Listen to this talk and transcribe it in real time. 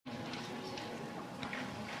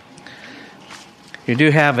You do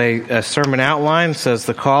have a sermon outline, says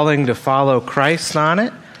the calling to follow Christ on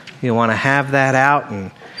it. You want to have that out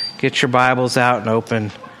and get your Bibles out and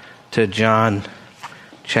open to John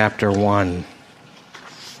chapter 1.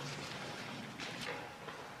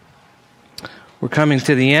 We're coming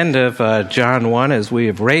to the end of John 1 as we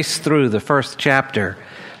have raced through the first chapter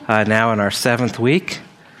now in our 7th week.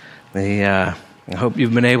 I hope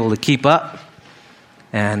you've been able to keep up.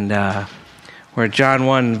 And we're at John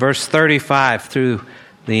 1, verse 35 through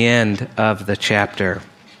the end of the chapter.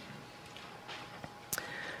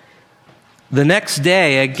 The next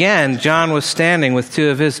day, again, John was standing with two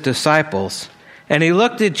of his disciples, and he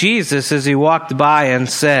looked at Jesus as he walked by and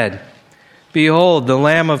said, "Behold, the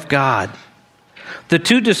Lamb of God." The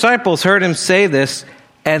two disciples heard him say this,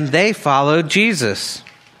 and they followed Jesus.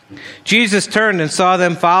 Jesus turned and saw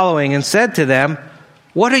them following and said to them,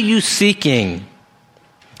 "What are you seeking?"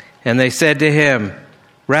 And they said to him,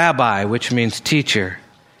 "Rabbi," which means teacher,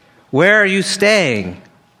 "where are you staying?"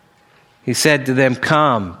 He said to them,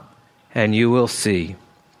 "Come, and you will see."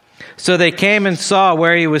 So they came and saw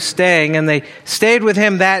where he was staying, and they stayed with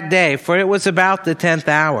him that day, for it was about the 10th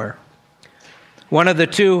hour. One of the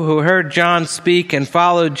two who heard John speak and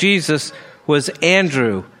followed Jesus was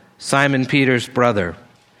Andrew, Simon Peter's brother.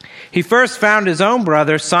 He first found his own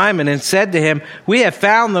brother Simon and said to him, "We have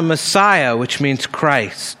found the Messiah," which means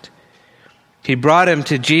Christ. He brought him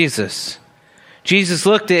to Jesus. Jesus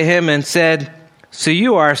looked at him and said, "So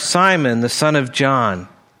you are Simon, the son of John.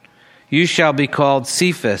 You shall be called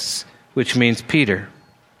Cephas," which means Peter.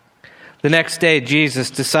 The next day,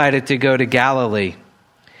 Jesus decided to go to Galilee.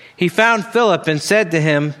 He found Philip and said to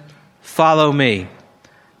him, "Follow me."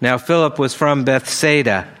 Now Philip was from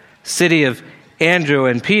Bethsaida, city of Andrew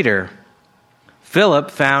and Peter.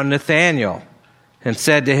 Philip found Nathanael and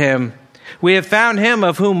said to him, "We have found him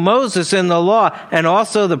of whom Moses in the law and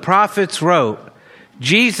also the prophets wrote,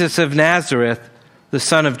 Jesus of Nazareth, the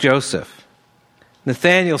son of Joseph."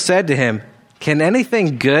 Nathanael said to him, "Can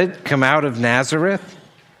anything good come out of Nazareth?"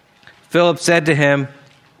 Philip said to him,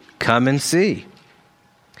 "Come and see."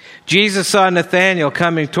 Jesus saw Nathanael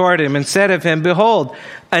coming toward him and said of him, "Behold,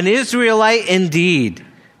 an Israelite indeed,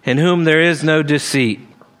 in whom there is no deceit."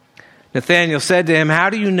 Nathanael said to him, "How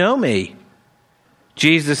do you know me?"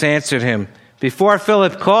 Jesus answered him, "Before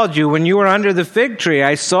Philip called you, when you were under the fig tree,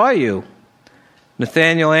 I saw you."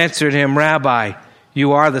 Nathanael answered him, "Rabbi,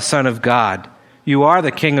 you are the Son of God. You are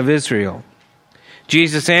the King of Israel."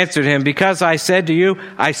 Jesus answered him, "Because I said to you,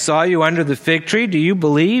 I saw you under the fig tree, do you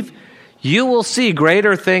believe? You will see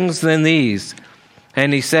greater things than these."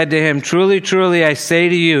 And he said to him, "Truly, truly, I say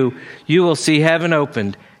to you, you will see heaven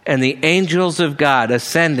opened and the angels of God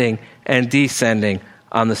ascending and descending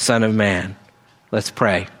on the Son of Man." Let's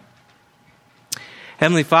pray.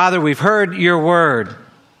 Heavenly Father, we've heard your word.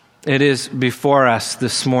 It is before us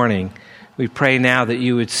this morning. We pray now that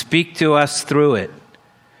you would speak to us through it,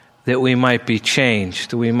 that we might be changed,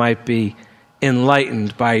 that we might be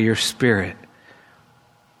enlightened by your Spirit.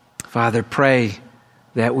 Father, pray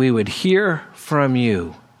that we would hear from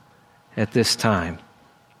you at this time.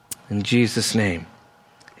 In Jesus' name,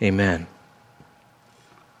 amen.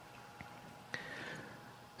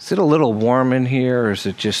 Is it a little warm in here, or is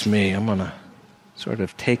it just me? I'm going to sort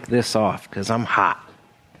of take this off because I'm hot.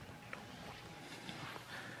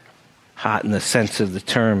 Hot in the sense of the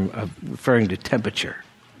term of referring to temperature,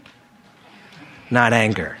 not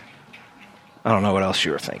anger. I don't know what else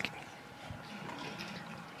you were thinking.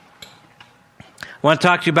 I want to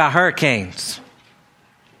talk to you about hurricanes.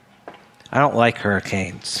 I don't like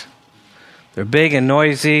hurricanes. They're big and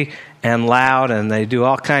noisy and loud, and they do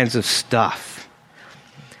all kinds of stuff.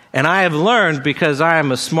 And I have learned, because I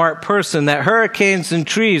am a smart person, that hurricanes and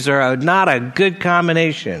trees are not a good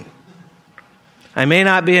combination. I may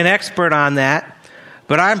not be an expert on that,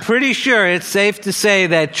 but I'm pretty sure it's safe to say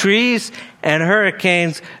that trees and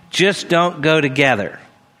hurricanes just don't go together.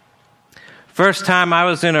 First time I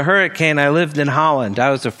was in a hurricane, I lived in Holland. I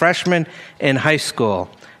was a freshman in high school,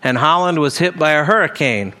 and Holland was hit by a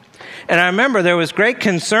hurricane. And I remember there was great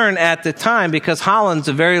concern at the time because Holland's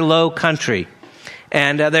a very low country,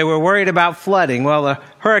 and they were worried about flooding. Well, the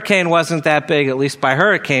hurricane wasn't that big, at least by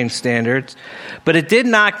hurricane standards, but it did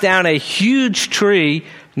knock down a huge tree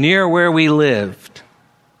near where we lived.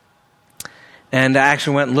 And I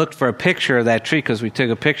actually went and looked for a picture of that tree because we took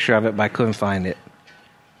a picture of it, but I couldn't find it.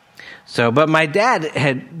 But my dad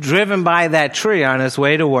had driven by that tree on his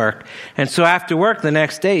way to work. And so after work the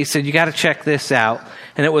next day, he said, you got to check this out.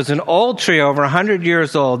 And it was an old tree, over 100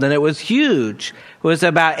 years old, and it was huge. It was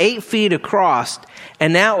about 8 feet across.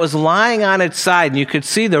 And now it was lying on its side, and you could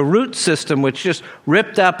see the root system, which just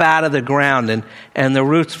ripped up out of the ground. And the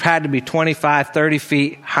roots had to be 25, 30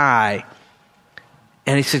 feet high.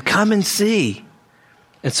 And he said, come and see.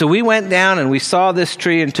 And so we went down and we saw this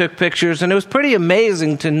tree and took pictures, and it was pretty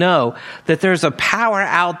amazing to know that there's a power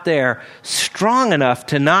out there strong enough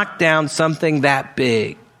to knock down something that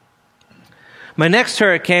big. My next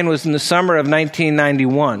hurricane was in the summer of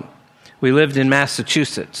 1991. We lived in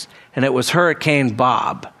Massachusetts, and it was Hurricane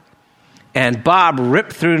Bob. And Bob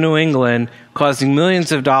ripped through New England, causing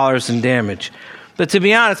millions of dollars in damage. But to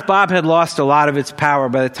be honest, Bob had lost a lot of its power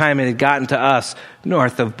by the time it had gotten to us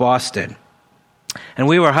north of Boston. And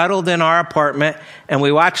we were huddled in our apartment, and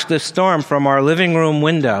we watched the storm from our living room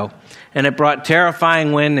window. And it brought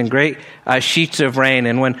terrifying wind and great sheets of rain.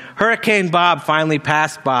 And when Hurricane Bob finally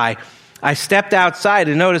passed by, I stepped outside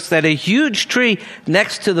and noticed that a huge tree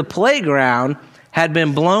next to the playground had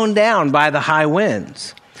been blown down by the high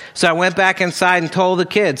winds. So I went back inside and told the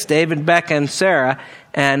kids, David, Becca, and Sarah,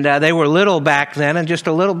 and they were little back then and just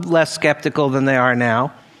a little less skeptical than they are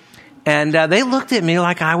now. And they looked at me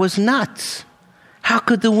like I was nuts. How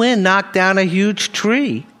could the wind knock down a huge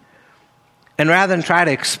tree? And rather than try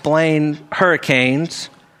to explain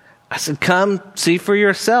hurricanes, I said, come see for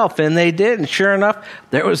yourself. And they did. And sure enough,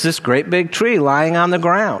 there was this great big tree lying on the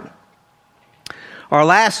ground. Our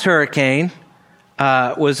last hurricane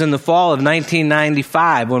was in the fall of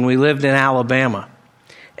 1995 when we lived in Alabama.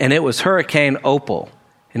 And it was Hurricane Opal.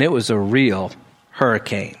 And it was a real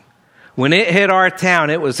hurricane. When it hit our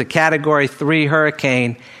town, it was a Category 3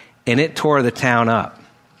 hurricane, and it tore the town up.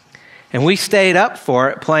 And we stayed up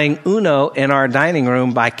for it playing Uno in our dining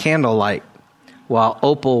room by candlelight while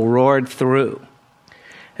Opal roared through.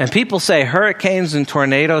 And people say hurricanes and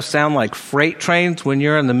tornadoes sound like freight trains when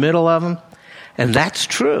you're in the middle of them. And that's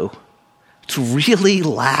true. It's really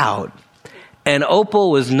loud. And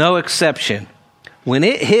Opal was no exception. When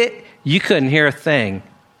it hit, you couldn't hear a thing.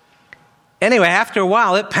 Anyway, after a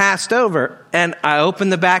while, it passed over, and I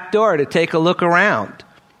opened the back door to take a look around.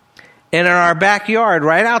 And in our backyard,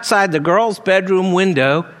 right outside the girls' bedroom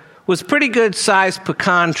window, was a pretty good-sized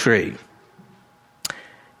pecan tree.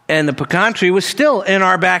 And the pecan tree was still in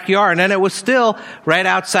our backyard, and it was still right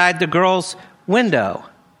outside the girls' window,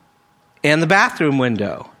 and the bathroom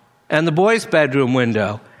window, and the boys' bedroom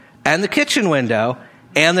window, and the kitchen window,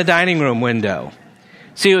 and the dining room window.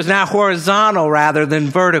 See, it was now horizontal rather than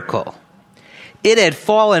vertical. It had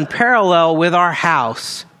fallen parallel with our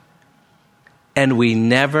house, and we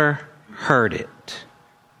never heard it.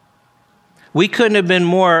 We couldn't have been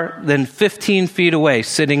more than 15 feet away,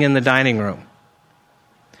 sitting in the dining room.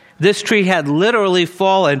 This tree had literally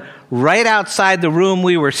fallen right outside the room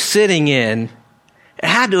we were sitting in. It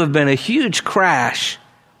had to have been a huge crash,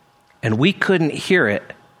 and we couldn't hear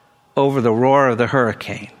it over the roar of the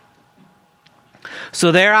hurricane.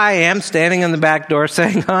 So there I am, standing in the back door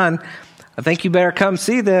saying, "Hon, I think you better come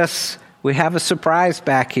see this. We have a surprise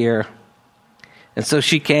back here." And so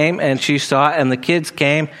she came and she saw it, and the kids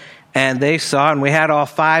came and they saw, and we had all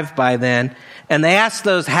 5 by then. And they asked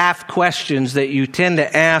those half questions that you tend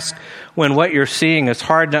to ask when what you're seeing is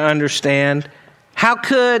hard to understand. How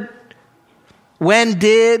could? When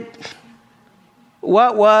did?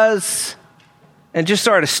 What was? And just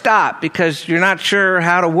sort of stop because you're not sure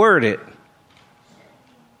how to word it.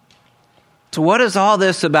 So what does all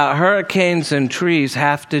this about hurricanes and trees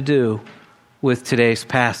have to do with today's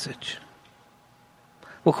passage?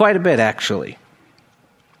 Well, quite a bit, actually.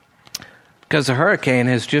 Because a hurricane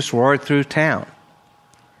has just roared through town.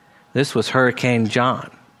 This was Hurricane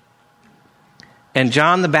John. And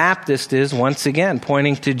John the Baptist is, once again,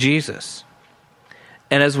 pointing to Jesus.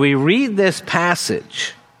 And as we read this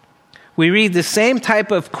passage, we read the same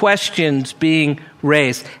type of questions being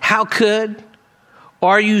raised. How could?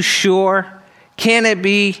 Are you sure? Can it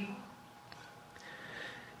be?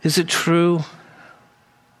 Is it true?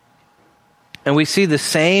 And we see the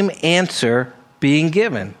same answer being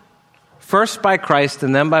given. First by Christ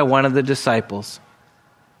and then by one of the disciples.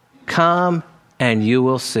 Come and you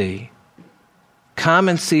will see. Come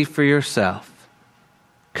and see for yourself.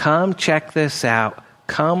 Come check this out.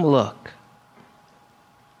 Come look.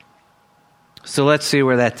 So let's see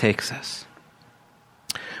where that takes us.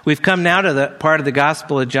 We've come now to the part of the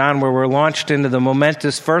Gospel of John where we're launched into the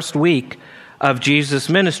momentous first week of Jesus'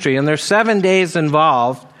 ministry. And there's 7 days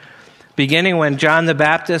involved, beginning when John the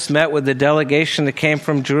Baptist met with the delegation that came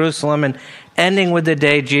from Jerusalem and ending with the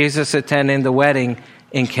day Jesus attending the wedding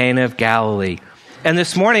in Cana of Galilee. And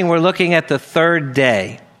this morning we're looking at the third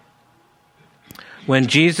day when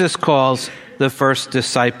Jesus calls the first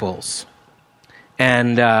disciples.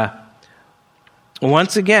 And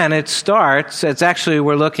once again, it's actually,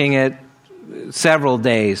 we're looking at several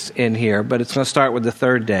days in here, but it's going to start with the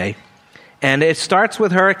third day. And it starts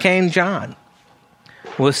with Hurricane John.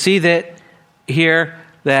 We'll see that here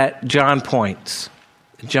that John points.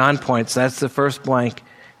 John points, that's the first blank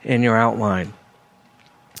in your outline.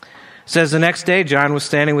 It says, the next day John was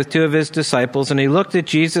standing with two of his disciples, and he looked at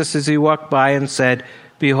Jesus as he walked by and said,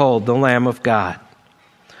 "Behold, the Lamb of God."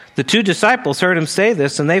 The two disciples heard him say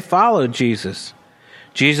this, and they followed Jesus.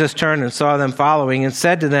 Jesus turned and saw them following and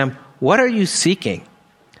said to them, "What are you seeking?"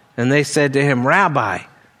 And they said to him, "Rabbi,"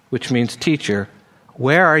 which means teacher,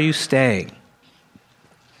 "where are you staying?"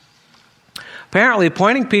 Apparently,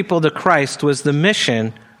 pointing people to Christ was the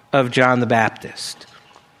mission of John the Baptist.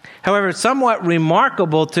 However, it's somewhat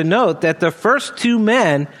remarkable to note that the first two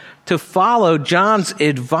men to follow John's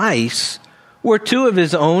advice were two of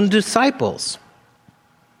his own disciples.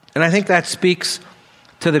 And I think that speaks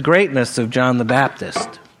to the greatness of John the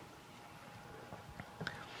Baptist. I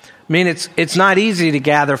mean, it's not easy to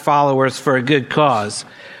gather followers for a good cause.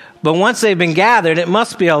 But once they've been gathered, it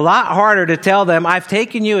must be a lot harder to tell them, "I've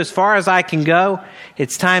taken you as far as I can go.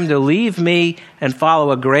 It's time to leave me and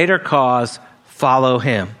follow a greater cause. Follow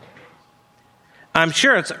him." I'm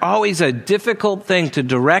sure it's always a difficult thing to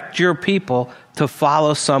direct your people to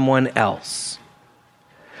follow someone else.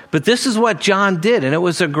 But this is what John did, and it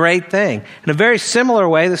was a great thing. In a very similar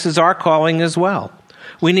way, this is our calling as well.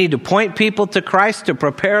 We need to point people to Christ, to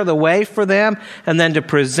prepare the way for them, and then to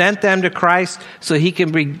present them to Christ so he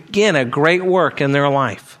can begin a great work in their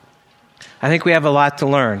life. I think we have a lot to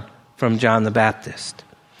learn from John the Baptist.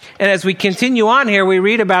 And as we continue on here, we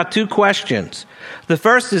read about two questions. The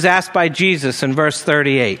first is asked by Jesus in verse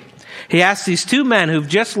 38. He asks these two men who've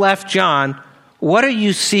just left John, "What are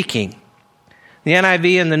you seeking?" The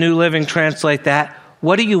NIV and the New Living translate that,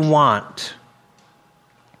 "What do you want?"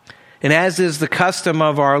 And as is the custom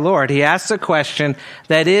of our Lord, he asks a question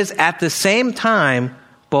that is at the same time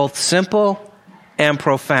both simple and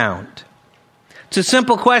profound. It's a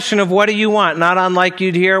simple question of what do you want, not unlike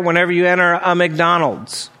you'd hear whenever you enter a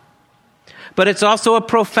McDonald's. But it's also a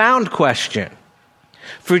profound question.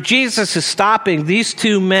 For Jesus is stopping these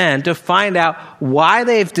two men to find out why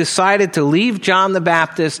they've decided to leave John the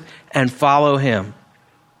Baptist and follow him.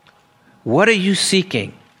 What are you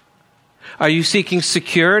seeking? Are you seeking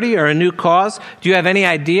security or a new cause? Do you have any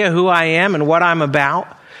idea who I am and what I'm about?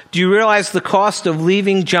 Do you realize the cost of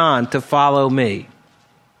leaving John to follow me?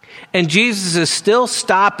 And Jesus is still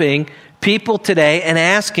stopping people today and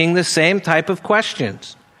asking the same type of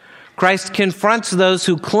questions. Christ confronts those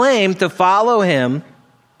who claim to follow him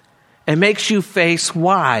and makes you face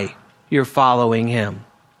why you're following him.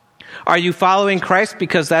 Are you following Christ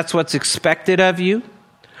because that's what's expected of you?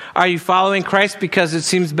 Are you following Christ because it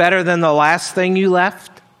seems better than the last thing you left?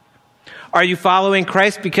 Are you following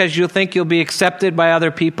Christ because you think you'll be accepted by other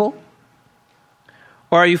people?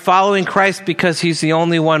 Or are you following Christ because he's the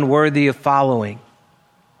only one worthy of following?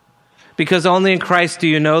 Because only in Christ do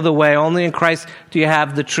you know the way. Only in Christ do you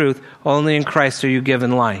have the truth. Only in Christ are you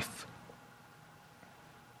given life.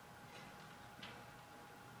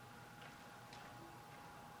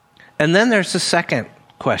 And then there's the second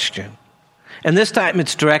question. And this time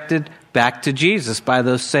it's directed back to Jesus by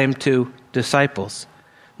those same two disciples.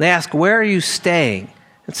 They ask, "Where are you staying?"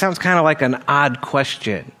 It sounds kind of like an odd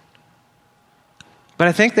question. But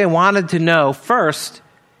I think they wanted to know first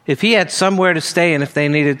if he had somewhere to stay and if they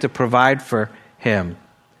needed to provide for him.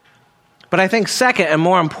 But I think second, and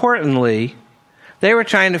more importantly, they were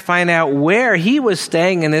trying to find out where he was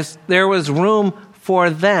staying and if there was room for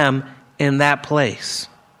them in that place.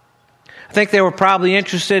 I think they were probably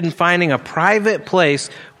interested in finding a private place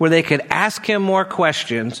where they could ask him more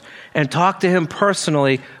questions and talk to him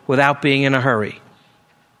personally without being in a hurry.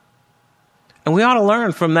 And we ought to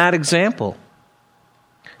learn from that example.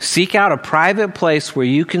 Seek out a private place where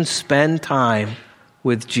you can spend time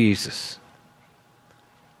with Jesus.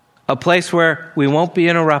 A place where we won't be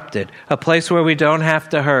interrupted. A place where we don't have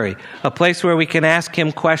to hurry. A place where we can ask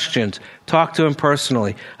him questions, talk to him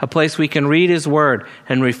personally. A place we can read his word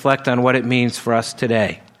and reflect on what it means for us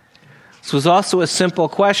today. This was also a simple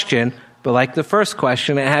question, but like the first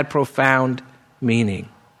question, it had profound meaning.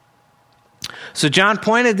 So John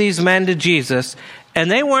pointed these men to Jesus, and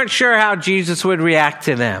they weren't sure how Jesus would react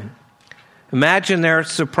to them. Imagine their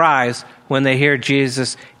surprise when they hear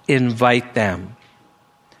Jesus invite them.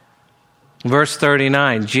 Verse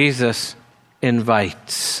 39, Jesus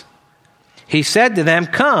invites. He said to them,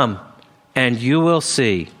 "Come and you will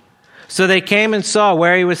see." So they came and saw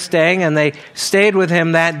where he was staying, and they stayed with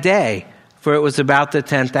him that day, for it was about the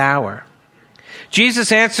 10th hour.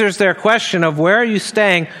 Jesus answers their question of where are you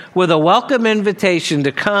staying with a welcome invitation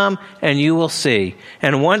to come and you will see.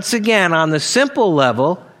 And once again, on the simple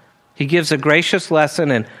level, he gives a gracious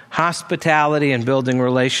lesson in hospitality and building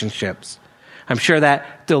relationships. I'm sure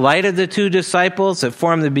that delighted the two disciples. It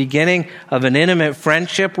formed the beginning of an intimate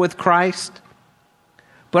friendship with Christ.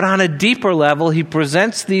 But on a deeper level, he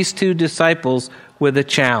presents these two disciples with a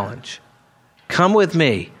challenge. Come with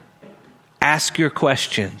me. Ask your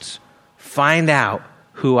questions. Find out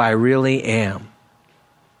who I really am.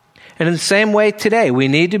 And in the same way today, we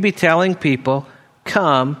need to be telling people,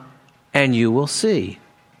 come and you will see.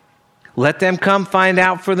 Let them come find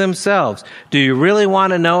out for themselves. Do you really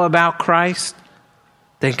want to know about Christ?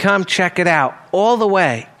 Then come check it out all the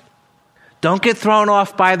way. Don't get thrown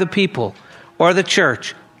off by the people or the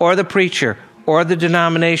church or the preacher or the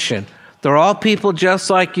denomination. They're all people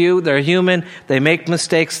just like you. They're human. They make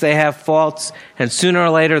mistakes. They have faults. And sooner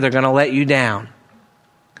or later, they're going to let you down.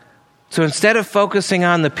 So instead of focusing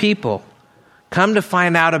on the people, come to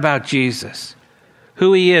find out about Jesus,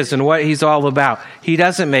 who he is and what he's all about. He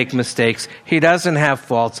doesn't make mistakes. He doesn't have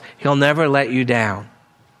faults. He'll never let you down.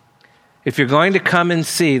 If you're going to come and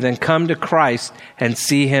see, then come to Christ and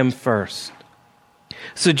see him first.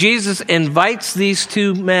 So Jesus invites these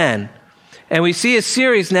two men. And we see a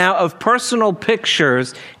series now of personal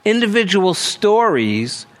pictures, individual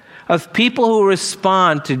stories of people who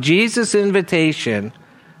respond to Jesus' invitation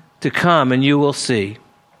to come and you will see.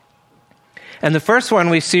 And the first one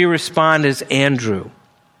we see respond is Andrew.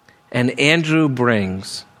 And Andrew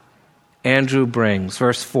brings.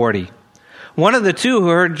 Verse 40. One of the two who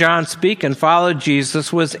heard John speak and followed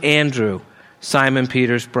Jesus was Andrew, Simon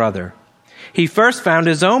Peter's brother. He first found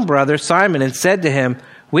his own brother Simon and said to him,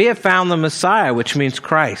 "We have found the Messiah," which means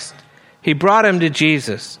Christ. He brought him to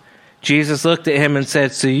Jesus. Jesus looked at him and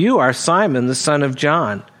said, "So you are Simon, the son of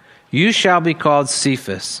John. You shall be called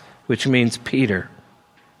Cephas," which means Peter.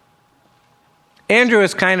 Andrew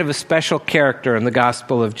is kind of a special character in the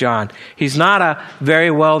Gospel of John. He's not a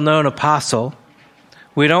very well-known apostle.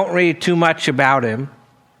 We don't read too much about him.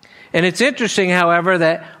 And it's interesting, however,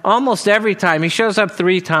 that almost every time, he shows up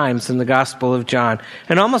 3 times in the Gospel of John,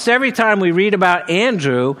 and almost every time we read about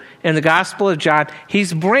Andrew in the Gospel of John,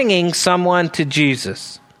 he's bringing someone to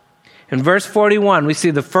Jesus. In verse 41, we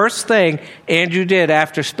see the first thing Andrew did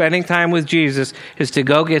after spending time with Jesus is to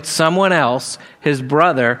go get someone else, his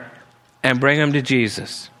brother, and bring him to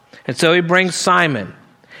Jesus. And so he brings Simon.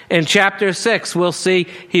 In chapter 6, we'll see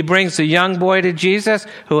he brings a young boy to Jesus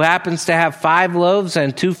who happens to have 5 loaves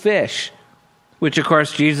and 2 fish, which, of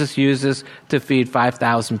course, Jesus uses to feed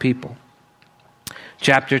 5,000 people.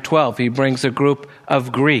 Chapter 12, he brings a group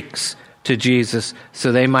of Greeks to Jesus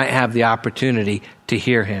so they might have the opportunity to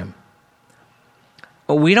hear him.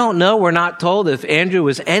 But we don't know, we're not told if Andrew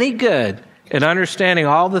was any good at understanding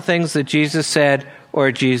all the things that Jesus said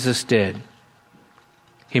or Jesus did.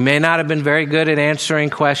 He may not have been very good at answering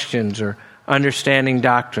questions or understanding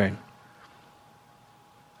doctrine.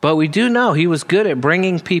 But we do know he was good at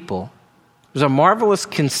bringing people. There's a marvelous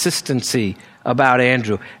consistency about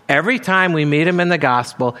Andrew. Every time we meet him in the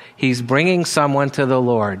gospel, he's bringing someone to the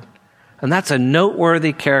Lord. And that's a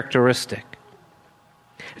noteworthy characteristic.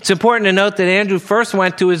 It's important to note that Andrew first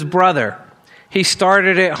went to his brother. He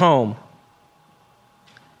started at home.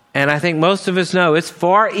 And I think most of us know it's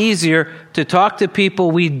far easier to talk to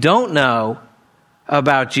people we don't know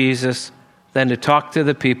about Jesus than to talk to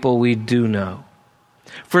the people we do know.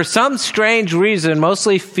 For some strange reason,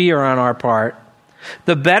 mostly fear on our part,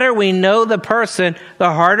 the better we know the person,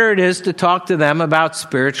 the harder it is to talk to them about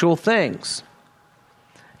spiritual things.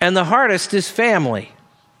 And the hardest is family.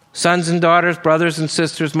 Sons and daughters, brothers and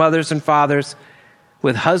sisters, mothers and fathers,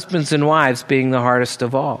 with husbands and wives being the hardest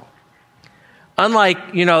of all.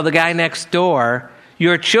 Unlike, the guy next door,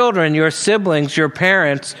 your children, your siblings, your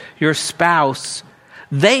parents, your spouse,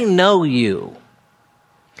 they know you.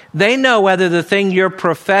 They know whether the thing you're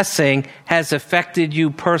professing has affected you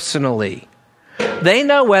personally. They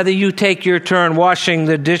know whether you take your turn washing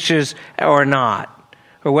the dishes or not,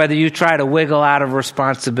 or whether you try to wiggle out of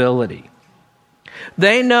responsibility.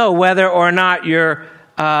 They know whether or not you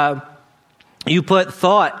put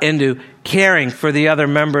thought into caring for the other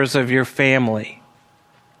members of your family.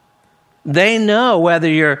 They know whether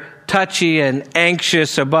you're touchy and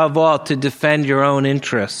anxious above all to defend your own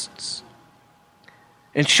interests.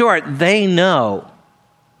 In short, they know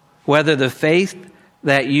whether the faith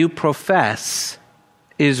that you profess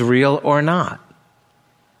is real or not.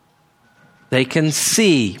 They can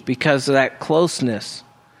see, because of that closeness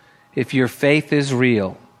if your faith is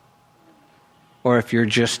real or if you're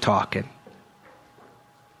just talking.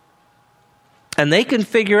 And they can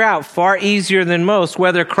figure out far easier than most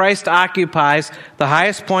whether Christ occupies the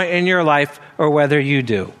highest point in your life or whether you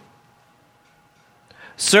do.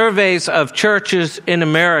 Surveys of churches in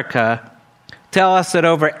America tell us that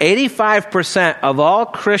over 85% of all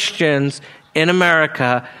Christians in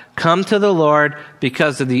America come to the Lord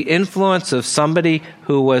because of the influence of somebody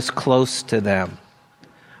who was close to them.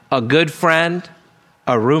 A good friend,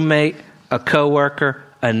 a roommate, a coworker,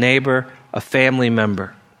 a neighbor, a family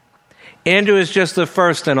member. Andrew is just the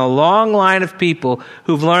first in a long line of people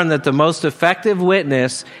who've learned that the most effective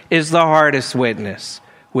witness is the hardest witness,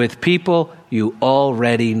 with people you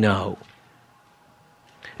already know.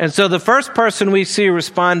 And so the first person we see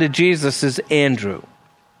respond to Jesus is Andrew.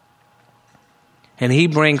 And he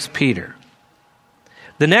brings Peter.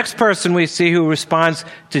 The next person we see who responds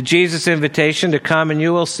to Jesus' invitation to come, and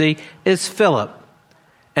you will see, is Philip.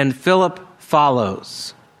 And Philip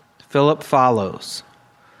follows. Philip follows.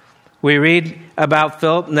 We read about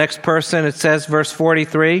Philip, next person, it says, verse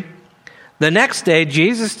 43, the next day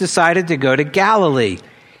Jesus decided to go to Galilee.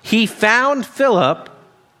 He found Philip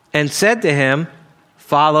and said to him,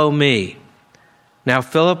 "Follow me." Now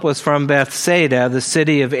Philip was from Bethsaida, the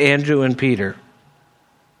city of Andrew and Peter.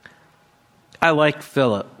 I like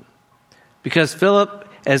Philip because Philip,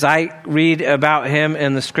 as I read about him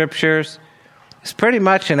in the scriptures, is pretty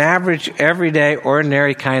much an average, everyday,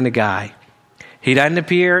 ordinary kind of guy. He doesn't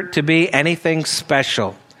appear to be anything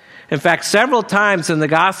special. In fact, several times in the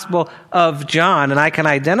Gospel of John, and I can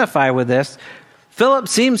identify with this, Philip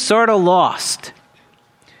seems sort of lost.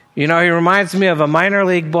 You know, he reminds me of a minor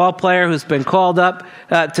league ball player who's been called up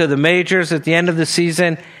to the majors at the end of the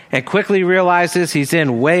season and quickly realizes he's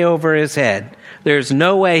in way over his head. There's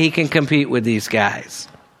no way he can compete with these guys.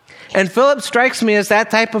 And Philip strikes me as that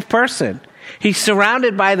type of person. He's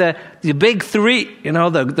surrounded by the big three, you know,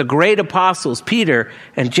 the great apostles, Peter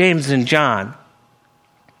and James and John.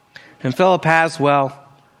 And Philip has, well,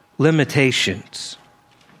 limitations.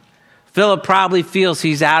 Philip probably feels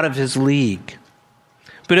he's out of his league.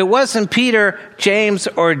 But it wasn't Peter, James,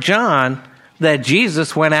 or John that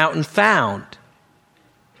Jesus went out and found.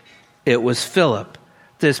 It was Philip,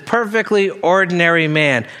 this perfectly ordinary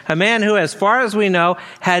man, a man who, as far as we know,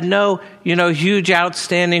 had no, huge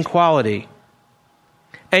outstanding quality.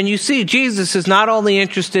 And you see, Jesus is not only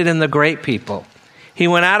interested in the great people. He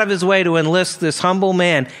went out of his way to enlist this humble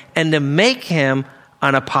man and to make him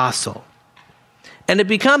an apostle. And it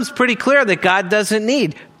becomes pretty clear that God doesn't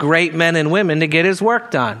need great men and women to get his work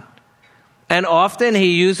done. And often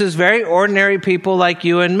he uses very ordinary people like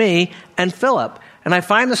you and me and Philip. And I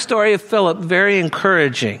find the story of Philip very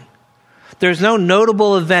encouraging. There's no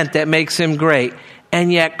notable event that makes him great,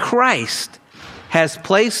 and yet Christ has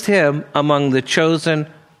placed him among the chosen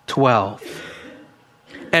 12.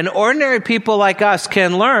 And ordinary people like us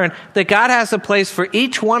can learn that God has a place for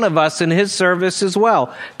each one of us in his service as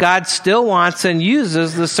well. God still wants and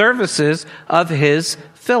uses the services of his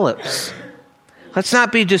Philips. Let's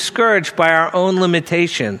not be discouraged by our own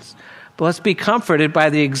limitations, but let's be comforted by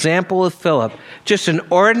the example of Philip, just an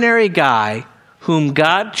ordinary guy whom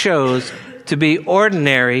God chose to be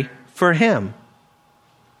ordinary for him.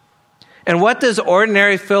 And what does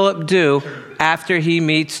ordinary Philip do after he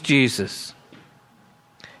meets Jesus?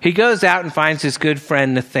 He goes out and finds his good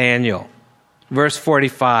friend Nathanael. Verse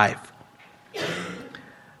 45.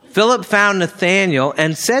 Philip found Nathanael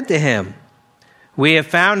and said to him, "We have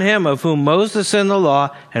found him of whom Moses in the law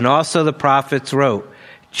and also the prophets wrote,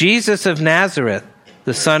 Jesus of Nazareth,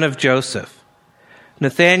 the son of Joseph."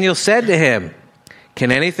 Nathanael said to him,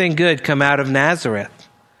 "Can anything good come out of Nazareth?"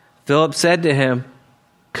 Philip said to him,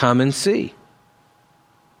 "Come and see."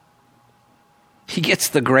 He gets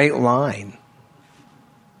the great line.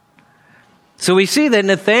 So we see that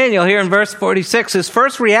Nathanael here in verse 46, his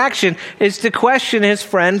first reaction is to question his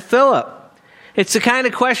friend Philip. It's the kind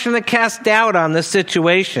of question that casts doubt on the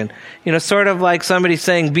situation. Sort of like somebody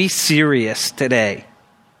saying, "Be serious today."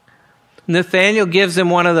 Nathanael gives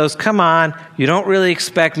him one of those, "Come on, you don't really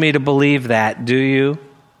expect me to believe that, do you?"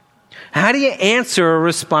 How do you answer a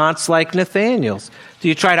response like Nathanael's? Do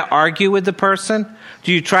you try to argue with the person?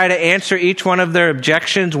 Do you try to answer each one of their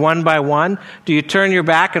objections one by one? Do you turn your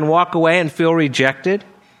back and walk away and feel rejected?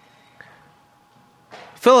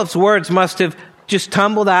 Philip's words must have just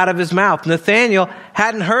tumbled out of his mouth. Nathanael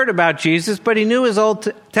hadn't heard about Jesus, but he knew his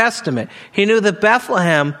Old Testament. He knew that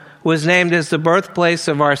Bethlehem was named as the birthplace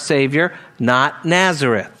of our Savior, not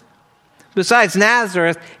Nazareth. Besides,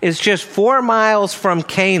 Nazareth is just 4 miles from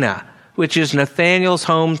Cana, which is Nathanael's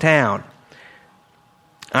hometown.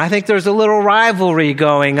 I think there's a little rivalry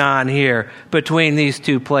going on here between these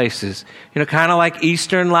two places. Kind of like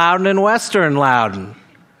Eastern Loudoun and Western Loudoun.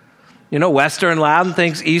 Western Loudoun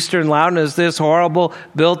thinks Eastern Loudoun is this horrible,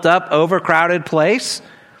 built-up, overcrowded place.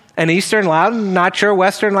 And Eastern Loudoun, not sure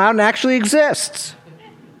Western Loudoun actually exists.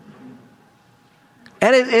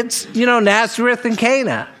 And it's Nazareth and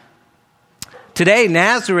Cana. Today,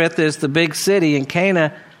 Nazareth is the big city and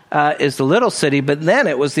Cana is the little city, but then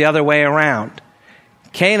it was the other way around.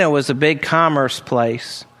 Cana was a big commerce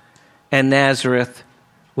place, and Nazareth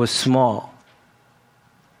was small.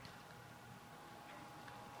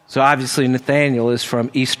 So obviously Nathanael is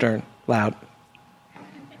from Eastern Loudoun.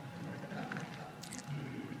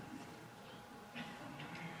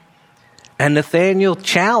 And Nathanael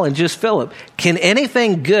challenges Philip. Can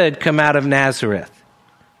anything good come out of Nazareth?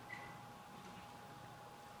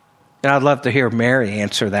 And I'd love to hear Mary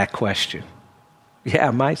answer that question.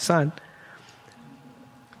 Yeah, my son.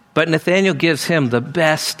 But Nathanael gives him the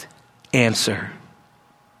best answer.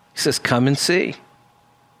 He says, come and see.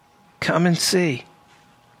 Come and see.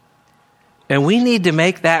 And we need to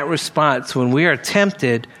make that response when we are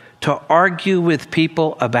tempted to argue with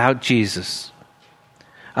people about Jesus.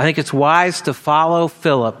 I think it's wise to follow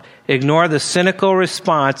Philip, ignore the cynical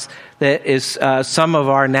response that is some of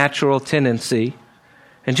our natural tendency,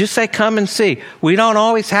 and just say, come and see. We don't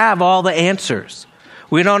always have all the answers.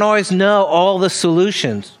 We don't always know all the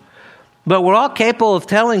solutions. But we're all capable of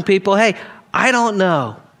telling people, hey, I don't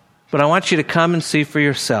know, but I want you to come and see for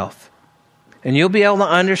yourself. And you'll be able to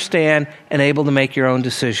understand and able to make your own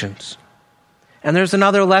decisions. And there's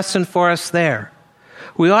another lesson for us there.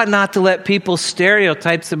 We ought not to let people's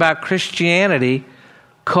stereotypes about Christianity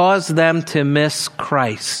cause them to miss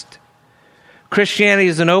Christ. Christianity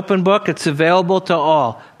is an open book. It's available to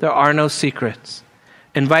all. There are no secrets.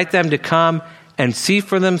 Invite them to come and see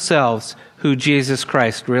for themselves who Jesus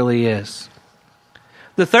Christ really is.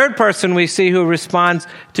 The third person we see who responds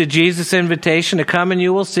to Jesus' invitation to come and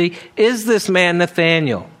you will see is this man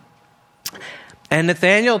Nathanael. And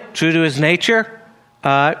Nathanael, true to his nature,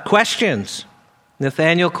 questions.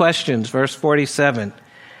 Nathanael questions, verse 47.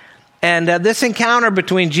 And this encounter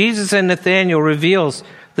between Jesus and Nathanael reveals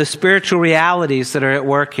the spiritual realities that are at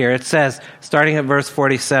work here. It says, starting at verse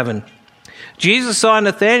 47, Jesus saw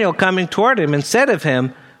Nathanael coming toward him and said of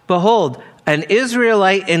him, behold, an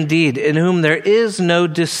Israelite indeed, in whom there is no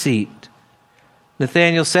deceit.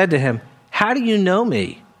 Nathanael said to him, how do you know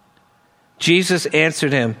me? Jesus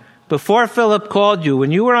answered him, before Philip called you,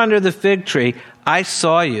 when you were under the fig tree, I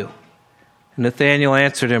saw you. And Nathanael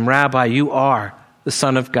answered him, Rabbi, you are the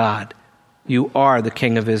Son of God. You are the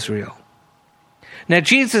King of Israel. Now,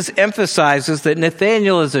 Jesus emphasizes that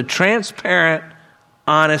Nathanael is a transparent,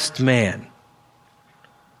 honest man.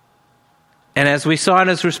 And as we saw in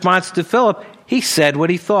his response to Philip, he said what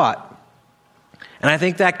he thought. And I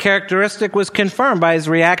think that characteristic was confirmed by his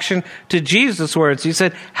reaction to Jesus' words. He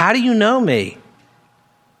said, how do you know me?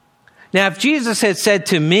 Now, if Jesus had said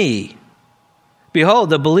to me, behold,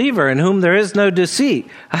 the believer in whom there is no deceit,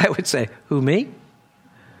 I would say, who, me?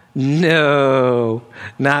 No,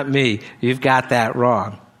 not me. You've got that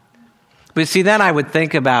wrong. But see, then I would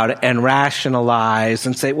think about it and rationalize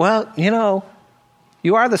and say, well,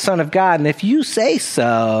 you are the Son of God, and if you say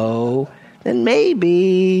so, then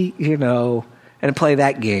maybe, and play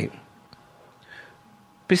that game.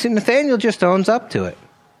 But see, Nathanael just owns up to it.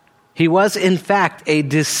 He was, in fact, a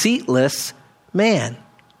deceitless man.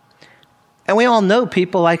 And we all know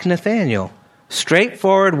people like Nathanael.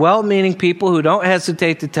 Straightforward, well-meaning people who don't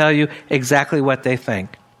hesitate to tell you exactly what they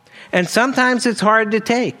think. And sometimes it's hard to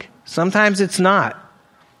take. Sometimes it's not.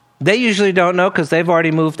 They usually don't know because they've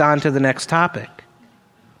already moved on to the next topic.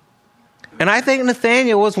 And I think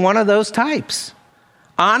Nathanael was one of those types.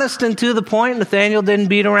 Honest and to the point, Nathanael didn't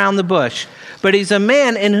beat around the bush. But he's a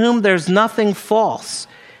man in whom there's nothing false.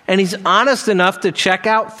 And he's honest enough to check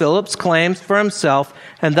out Philip's claims for himself,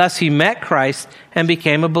 and thus he met Christ and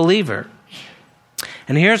became a believer.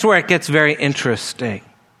 And here's where it gets very interesting.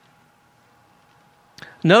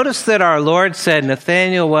 Notice that our Lord said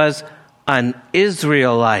Nathanael was an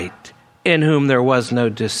Israelite in whom there was no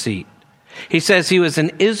deceit. He says he was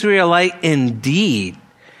an Israelite indeed.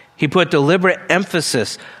 He put deliberate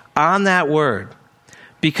emphasis on that word.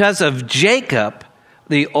 Because of Jacob,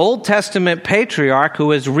 the Old Testament patriarch who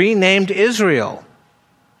was renamed Israel.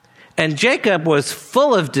 And Jacob was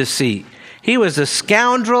full of deceit. He was a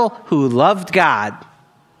scoundrel who loved God.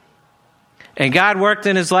 And God worked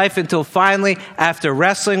in his life until finally, after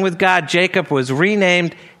wrestling with God, Jacob was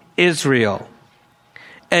renamed Israel.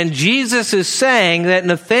 And Jesus is saying that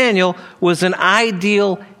Nathanael was an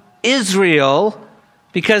ideal Israel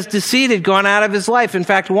because deceit had gone out of his life. In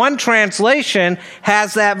fact, one translation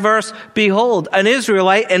has that verse, behold, an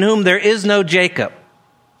Israelite in whom there is no Jacob.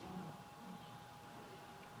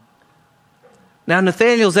 Now,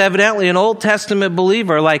 Nathanael's evidently an Old Testament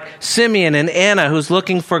believer like Simeon and Anna who's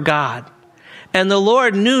looking for God. And the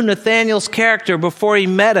Lord knew Nathanael's character before he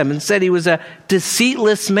met him and said he was a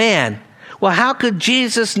deceitless man. Well, how could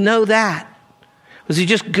Jesus know that? Was he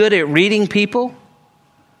just good at reading people?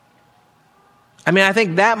 I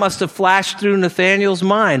think that must have flashed through Nathanael's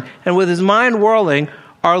mind. And with his mind whirling,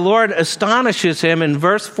 our Lord astonishes him in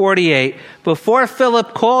verse 48. Before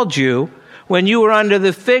Philip called you, when you were under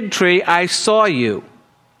the fig tree, I saw you.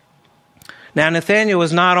 Now, Nathanael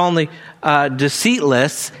was not only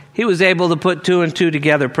deceitless, he was able to put two and two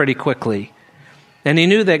together pretty quickly. And he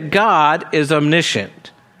knew that God is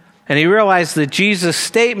omniscient. And he realized that Jesus'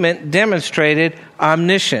 statement demonstrated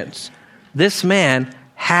omniscience. This man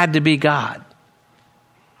had to be God.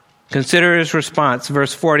 Consider his response,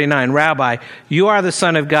 verse 49. Rabbi, you are the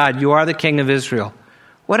Son of God. You are the King of Israel.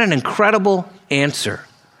 What an incredible answer.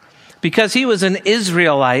 Because he was an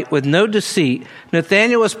Israelite with no deceit,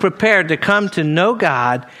 Nathanael was prepared to come to know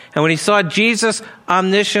God. And when he saw Jesus'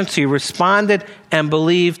 omniscience, he responded and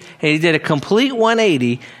believed. And he did a complete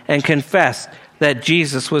 180 and confessed that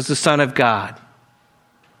Jesus was the Son of God.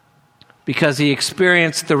 Because he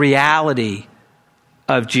experienced the reality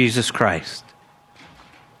of Jesus Christ.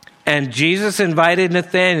 And Jesus invited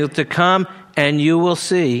Nathanael to come and you will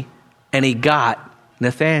see. And he got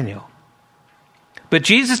Nathanael. But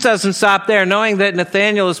Jesus doesn't stop there. Knowing that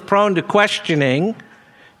Nathanael is prone to questioning,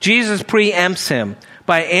 Jesus preempts him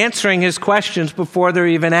by answering his questions before they're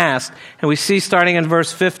even asked. And we see starting in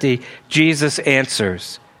verse 50, Jesus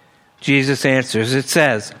answers. Jesus answers. It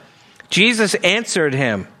says, Jesus answered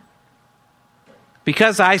him,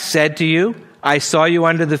 because I said to you, I saw you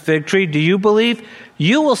under the fig tree. Do you believe?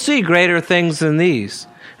 You will see greater things than these.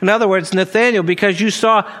 In other words, Nathanael, because you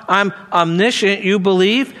saw I'm omniscient, you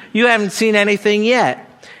believe? You haven't seen anything yet.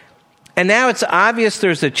 And now it's obvious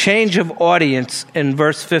there's a change of audience in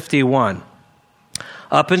verse 51.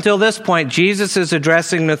 Up until this point, Jesus is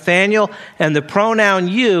addressing Nathanael, and the pronoun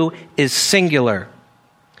you is singular.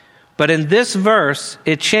 But in this verse,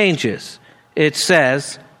 it changes. It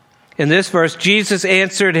says, in this verse, Jesus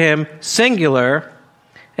answered him, singular,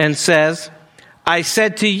 and says, I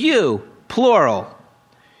said to you, plural.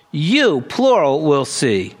 You, plural, will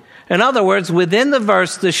see. In other words, within the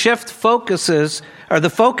verse, the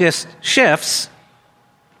focus shifts.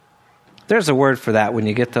 There's a word for that when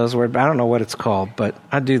you get those words. I don't know what it's called, but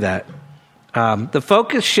I do that. The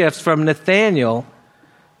focus shifts from Nathanael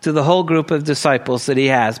to the whole group of disciples that he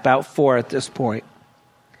has, about 4 at this point.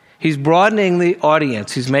 He's broadening the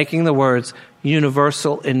audience. He's making the words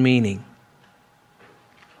universal in meaning.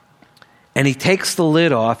 And he takes the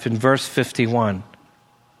lid off in verse 51.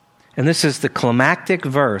 And this is the climactic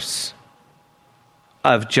verse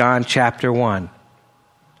of John chapter 1.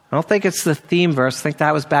 I don't think it's the theme verse. I think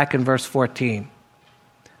that was back in verse 14.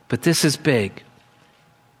 But this is big.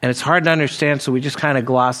 And it's hard to understand, so we just kind of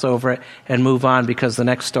gloss over it and move on because the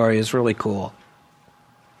next story is really cool.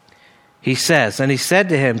 He says, and he said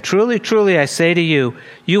to him, truly, truly, I say to you,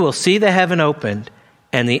 you will see the heaven opened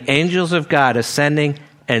and the angels of God ascending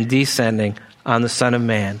and descending on the Son of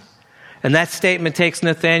Man. And that statement takes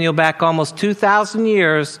Nathanael back almost 2,000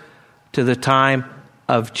 years to the time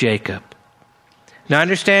of Jacob. Now,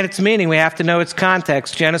 understand its meaning. We have to know its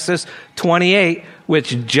context. Genesis 28,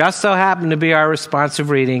 which just so happened to be our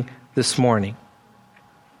responsive reading this morning.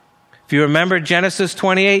 If you remember Genesis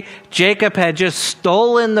 28, Jacob had just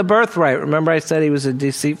stolen the birthright. Remember I said he was a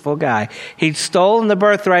deceitful guy. He'd stolen the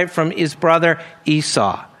birthright from his brother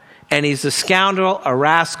Esau. And he's a scoundrel, a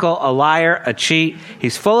rascal, a liar, a cheat.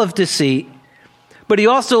 He's full of deceit. But he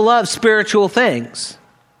also loves spiritual things.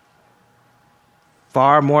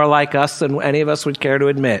 Far more like us than any of us would care to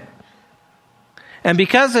admit. And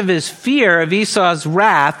because of his fear of Esau's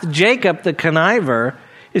wrath, Jacob, the conniver,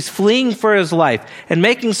 is fleeing for his life. And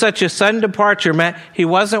making such a sudden departure meant he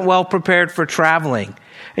wasn't well prepared for traveling.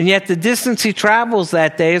 And yet the distance he travels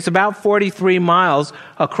that day is about 43 miles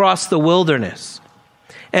across the wilderness.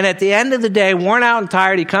 And at the end of the day, worn out and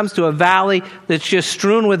tired, he comes to a valley that's just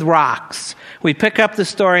strewn with rocks. We pick up the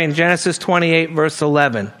story in Genesis 28, verse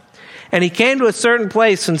 11. And he came to a certain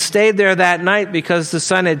place and stayed there that night because the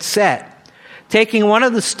sun had set. Taking one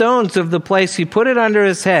of the stones of the place, he put it under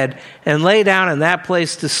his head and lay down in that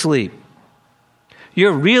place to sleep.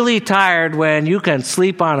 You're really tired when you can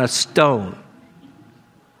sleep on a stone.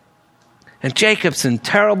 And Jacob's in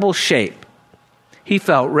terrible shape. He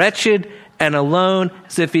felt wretched and alone,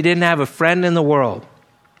 as if he didn't have a friend in the world.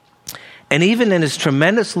 And even in his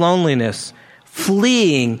tremendous loneliness,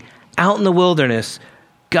 fleeing out in the wilderness,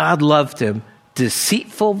 God loved him,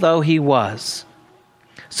 deceitful though he was.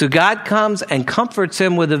 So God comes and comforts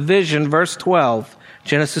him with a vision, verse 12,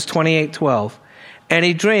 Genesis 28:12. And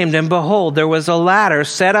he dreamed, and behold, there was a ladder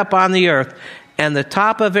set up on the earth, and the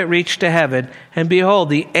top of it reached to heaven. And behold,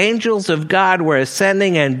 the angels of God were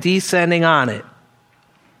ascending and descending on it.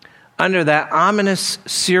 Under that ominous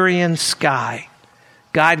Syrian sky,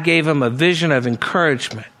 God gave him a vision of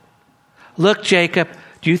encouragement. Look, Jacob,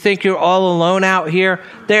 do you think you're all alone out here?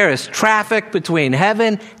 There is traffic between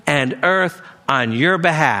heaven and earth on your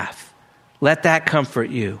behalf. Let that comfort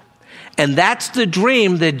you. And that's the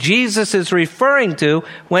dream that Jesus is referring to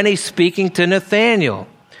when he's speaking to Nathanael.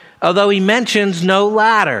 Although he mentions no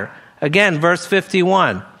ladder. Again, verse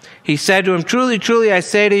 51. He said to him, truly, truly, I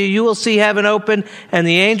say to you, you will see heaven open and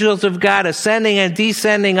the angels of God ascending and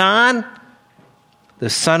descending on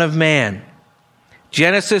the Son of Man.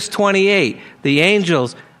 Genesis 28, the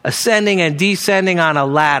angels ascending and descending on a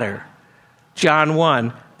ladder. John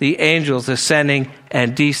 1, the angels ascending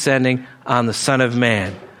and descending on the Son of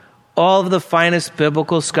Man. All of the finest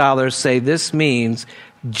biblical scholars say this means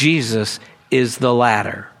Jesus is the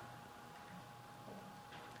ladder.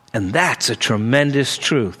 And that's a tremendous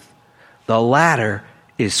truth. The ladder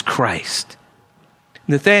is Christ.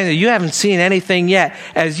 Nathanael, you haven't seen anything yet.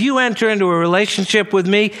 As you enter into a relationship with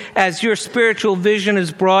me, as your spiritual vision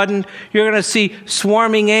is broadened, you're going to see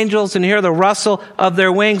swarming angels and hear the rustle of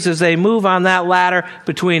their wings as they move on that ladder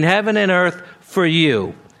between heaven and earth for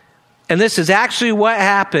you. And this is actually what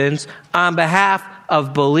happens on behalf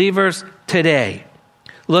of believers today.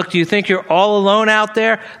 Look, do you think you're all alone out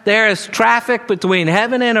there? There is traffic between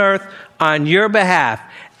heaven and earth on your behalf.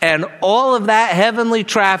 And all of that heavenly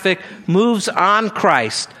traffic moves on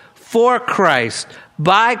Christ, for Christ,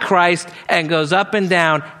 by Christ, and goes up and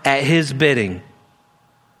down at his bidding.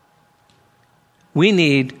 We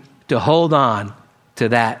need to hold on to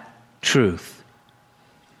that truth.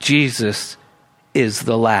 Jesus is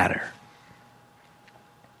the ladder.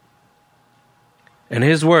 And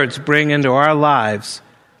his words bring into our lives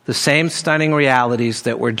the same stunning realities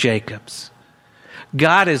that were Jacob's.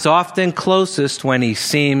 God is often closest when he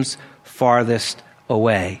seems farthest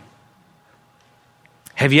away.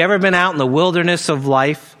 Have you ever been out in the wilderness of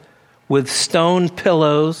life with stone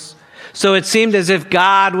pillows, so it seemed as if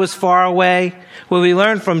God was far away? Well, we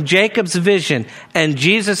learn from Jacob's vision and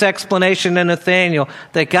Jesus' explanation to Nathanael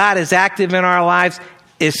that God is active in our lives,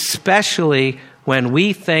 especially when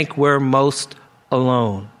we think we're most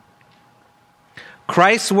alone.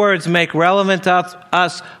 Christ's words make relevant to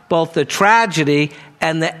us both the tragedy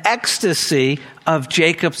and the ecstasy of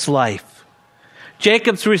Jacob's life.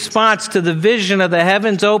 Jacob's response to the vision of the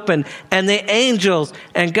heavens open and the angels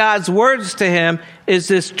and God's words to him is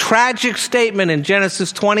this tragic statement in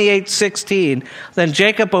Genesis 28:16. Then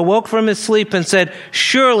Jacob awoke from his sleep and said,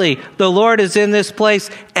 surely the Lord is in this place,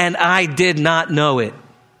 and I did not know it.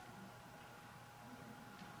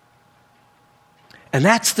 And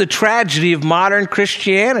that's the tragedy of modern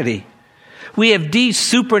Christianity. We have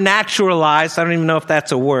desupernaturalized, I don't even know if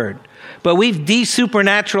that's a word, but we've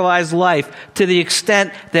desupernaturalized life to the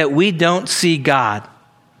extent that we don't see God.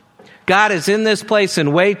 God is in this place,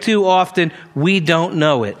 and way too often we don't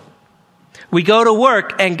know it. We go to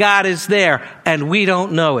work and God is there and we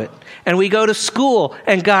don't know it. And we go to school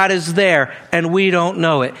and God is there and we don't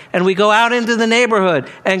know it. And we go out into the neighborhood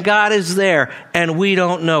and God is there and we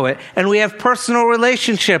don't know it. And we have personal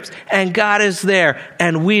relationships and God is there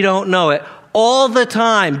and we don't know it. All the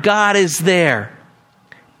time God is there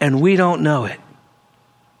and we don't know it.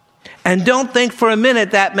 And don't think for a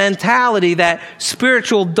minute that mentality, that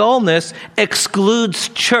spiritual dullness excludes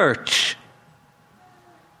church.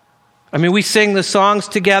 I mean, we sing the songs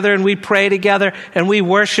together and we pray together and we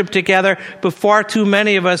worship together, but far too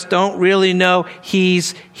many of us don't really know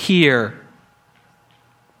he's here.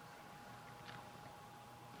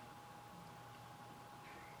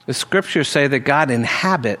 The scriptures say that God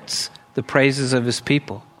inhabits the praises of his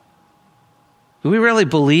people. Do we really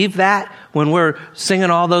believe that when we're singing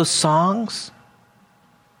all those songs?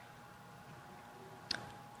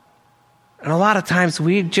 And a lot of times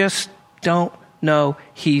we just don't know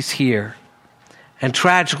he's here. And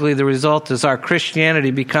tragically, the result is our Christianity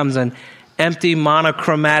becomes an empty,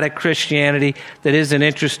 monochromatic Christianity that isn't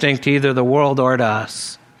interesting to either the world or to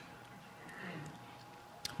us.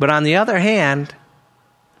 But on the other hand,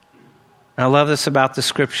 I love this about the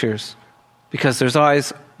scriptures, because there's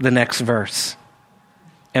always the next verse.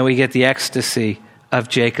 And we get the ecstasy of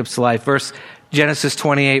Jacob's life. Genesis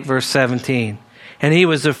 28, verse 17. And he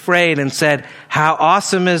was afraid and said, how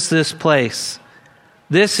awesome is this place!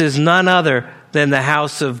 This is none other than the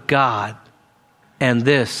house of God, and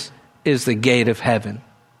this is the gate of heaven.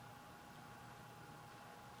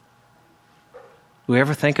 Do we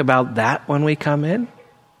ever think about that when we come in?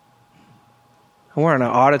 We're in an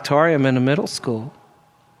auditorium in a middle school.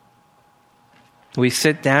 We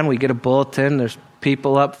sit down, we get a bulletin, there's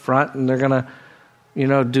people up front, and they're going to,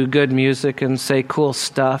 do good music and say cool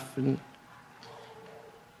stuff. And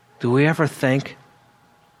do we ever think,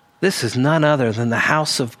 this is none other than the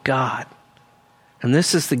house of God, and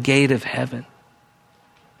this is the gate of heaven?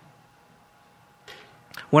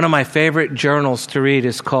 One of my favorite journals to read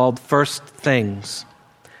is called First Things.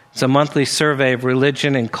 It's a monthly survey of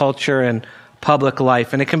religion and culture and public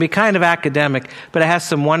life, and it can be kind of academic, but it has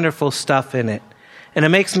some wonderful stuff in it. And it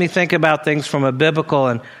makes me think about things from a biblical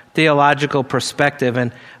and theological perspective.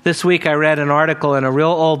 And this week I read an article in a real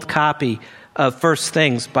old copy of First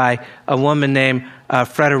Things by a woman named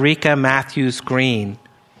Frederica Matthews Green.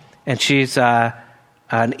 And she's an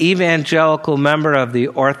evangelical member of the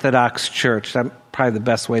Orthodox Church. That's probably the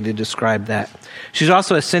best way to describe that. She's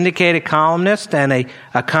also a syndicated columnist and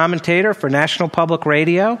a commentator for National Public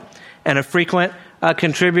Radio, and a frequent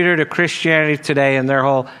contributor to Christianity Today and their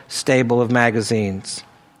whole stable of magazines,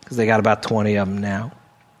 because they got about 20 of them now.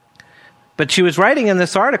 But she was writing in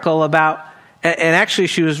this article about, and actually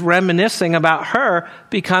she was reminiscing about her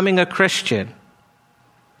becoming a Christian.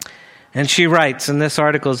 And she writes, and this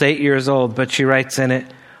article is 8 years old, but she writes in it,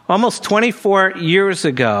 almost 24 years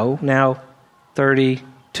ago, now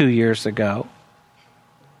 32 years ago,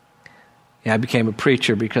 I became a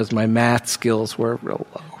preacher because my math skills were real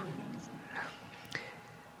low.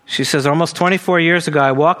 She says, almost 24 years ago,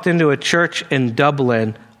 I walked into a church in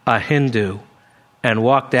Dublin, a Hindu, and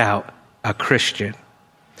walked out a Christian.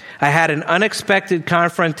 I had an unexpected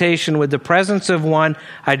confrontation with the presence of one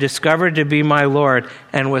I discovered to be my Lord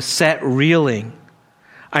and was set reeling.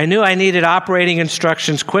 I knew I needed operating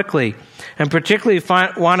instructions quickly, and particularly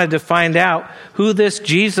wanted to find out who this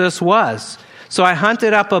Jesus was. So I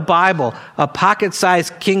hunted up a Bible, a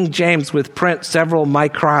pocket-sized King James with print several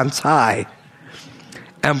microns high,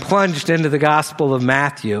 and plunged into the Gospel of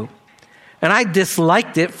Matthew. And I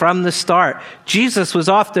disliked it from the start. Jesus was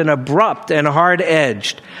often abrupt and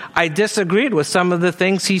hard-edged. I disagreed with some of the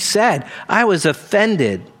things he said. I was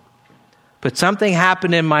offended. But something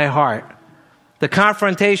happened in my heart. The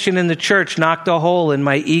confrontation in the church knocked a hole in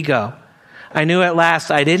my ego. I knew at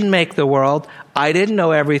last I didn't make the world. I didn't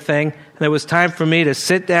know everything. And it was time for me to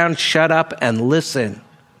sit down, shut up, and listen.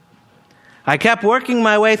 I kept working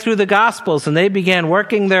my way through the Gospels, and they began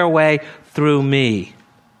working their way through me.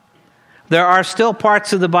 There are still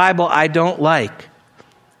parts of the Bible I don't like,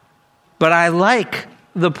 but I like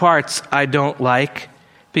the parts I don't like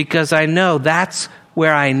because I know that's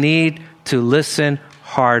where I need to listen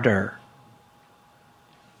harder.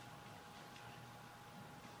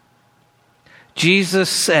 Jesus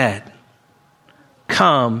said,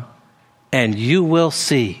 "Come and you will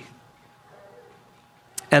see."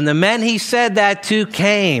 And the men he said that to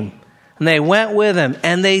came, and they went with him,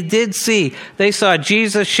 and they did see. They saw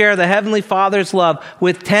Jesus share the Heavenly Father's love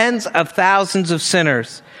with tens of thousands of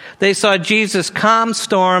sinners. They saw Jesus calm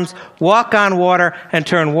storms, walk on water, and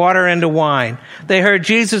turn water into wine. They heard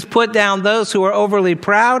Jesus put down those who were overly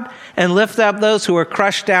proud and lift up those who were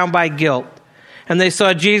crushed down by guilt. And they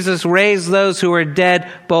saw Jesus raise those who were dead,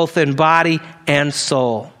 both in body and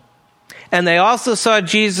soul. And they also saw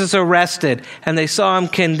Jesus arrested, and they saw him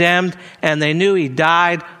condemned, and they knew he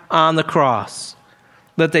died on the cross.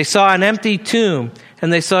 But they saw an empty tomb,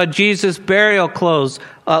 and they saw Jesus' burial clothes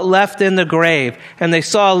left in the grave. And they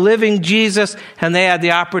saw a living Jesus, and they had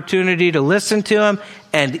the opportunity to listen to him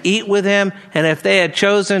and eat with him, and if they had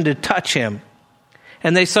chosen to touch him.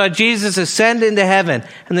 And they saw Jesus ascend into heaven,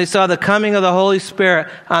 and they saw the coming of the Holy Spirit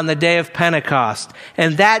on the day of Pentecost.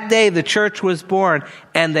 And that day the church was born,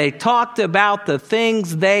 and they talked about the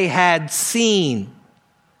things they had seen.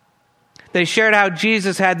 They shared how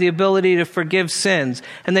Jesus had the ability to forgive sins,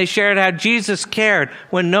 and they shared how Jesus cared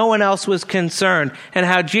when no one else was concerned, and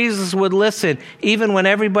how Jesus would listen even when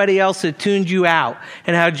everybody else had tuned you out,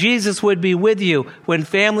 and how Jesus would be with you when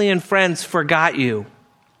family and friends forgot you.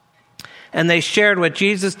 And they shared what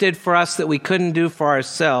Jesus did for us that we couldn't do for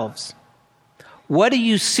ourselves. What do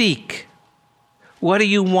you seek? What do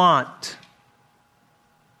you want?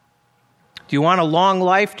 Do you want a long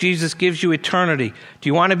life? Jesus gives you eternity. Do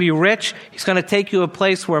you want to be rich? He's going to take you to a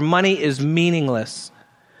place where money is meaningless.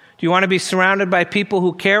 Do you want to be surrounded by people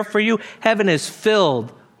who care for you? Heaven is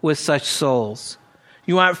filled with such souls.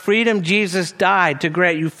 You want freedom? Jesus died to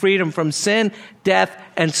grant you freedom from sin, death,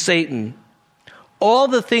 and Satan. All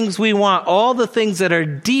the things we want, all the things that are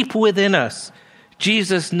deep within us,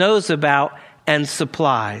 Jesus knows about and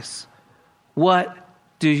supplies. What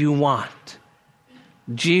do you want?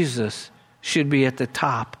 Jesus should be at the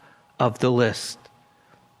top of the list.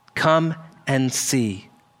 Come and see.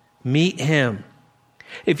 Meet him.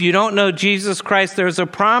 If you don't know Jesus Christ, there's a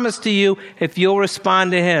promise to you if you'll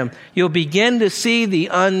respond to him. You'll begin to see the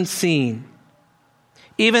unseen.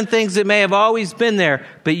 Even things that may have always been there,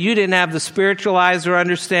 but you didn't have the spiritual eyes or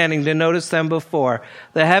understanding to notice them before.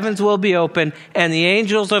 The heavens will be open, and the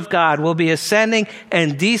angels of God will be ascending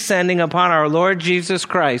and descending upon our Lord Jesus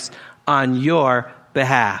Christ on your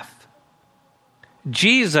behalf.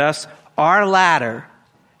 Jesus, our ladder,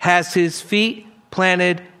 has his feet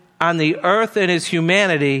planted on the earth in his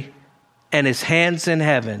humanity and his hands in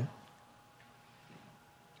heaven.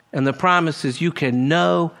 And the promise is you can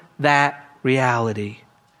know that reality.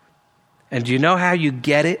 And do you know how you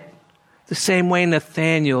get it? The same way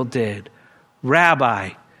Nathanael did.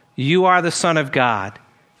 Rabbi, you are the Son of God.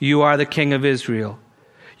 You are the King of Israel.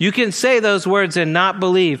 You can say those words and not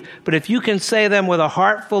believe, but if you can say them with a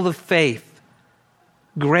heart full of faith,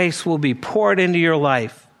 grace will be poured into your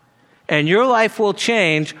life. And your life will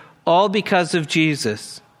change all because of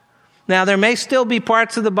Jesus. Now, there may still be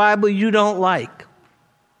parts of the Bible you don't like.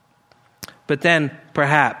 But then,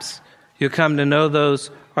 perhaps, you'll come to know those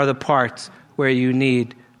are the parts where you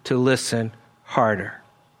need to listen harder.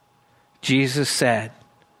 Jesus said,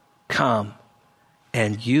 come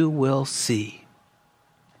and you will see.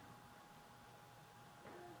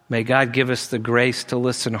 May God give us the grace to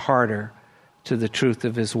listen harder to the truth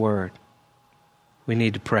of his word. We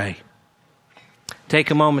need to pray.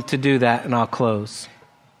 Take a moment to do that and I'll close.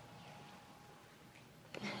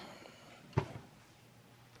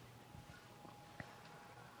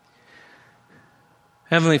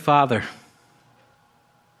 Heavenly Father,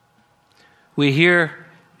 we hear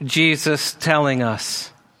Jesus telling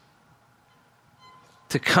us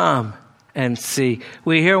to come and see.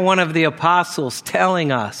 We hear one of the apostles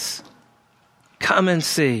telling us, come and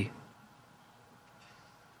see.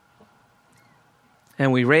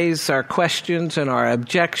 And we raise our questions and our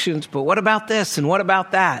objections, but what about this and what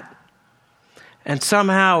about that? And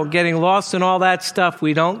somehow, getting lost in all that stuff,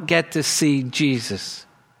 we don't get to see Jesus.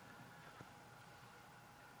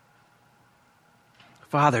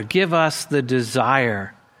 Father, give us the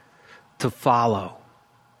desire to follow,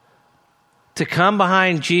 to come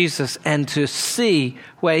behind Jesus and to see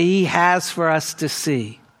what he has for us to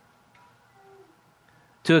see,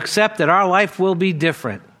 to accept that our life will be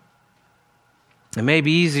different. It may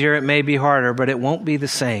be easier, it may be harder, but it won't be the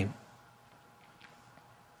same.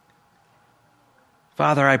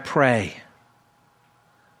 Father, I pray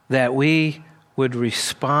that we would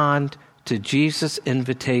respond to Jesus'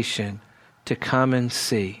 invitation to come and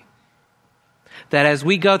see. That as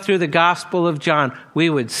we go through the Gospel of John, we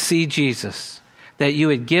would see Jesus. That you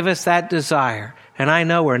would give us that desire. And I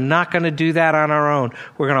know we're not going to do that on our own.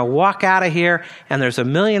 We're going to walk out of here and there's a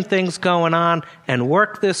million things going on and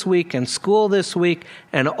work this week and school this week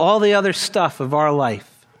and all the other stuff of our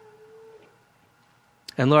life.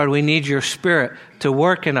 And Lord, we need your Spirit to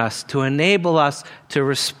work in us, to enable us to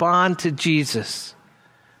respond to Jesus,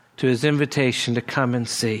 to his invitation to come and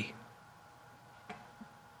see.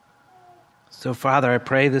 So, Father, I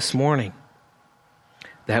pray this morning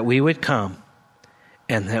that we would come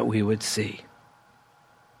and that we would see.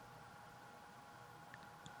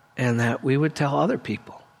 And that we would tell other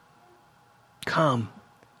people, come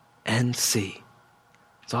and see.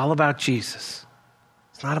 It's all about Jesus.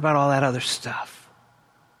 It's not about all that other stuff.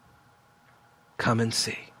 Come and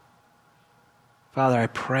see. Father, I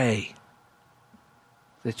pray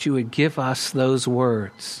that you would give us those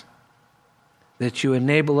words, that you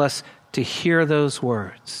enable us to hear those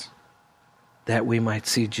words, that we might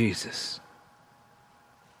see Jesus.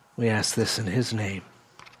 We ask this in his name.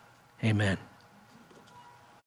 Amen.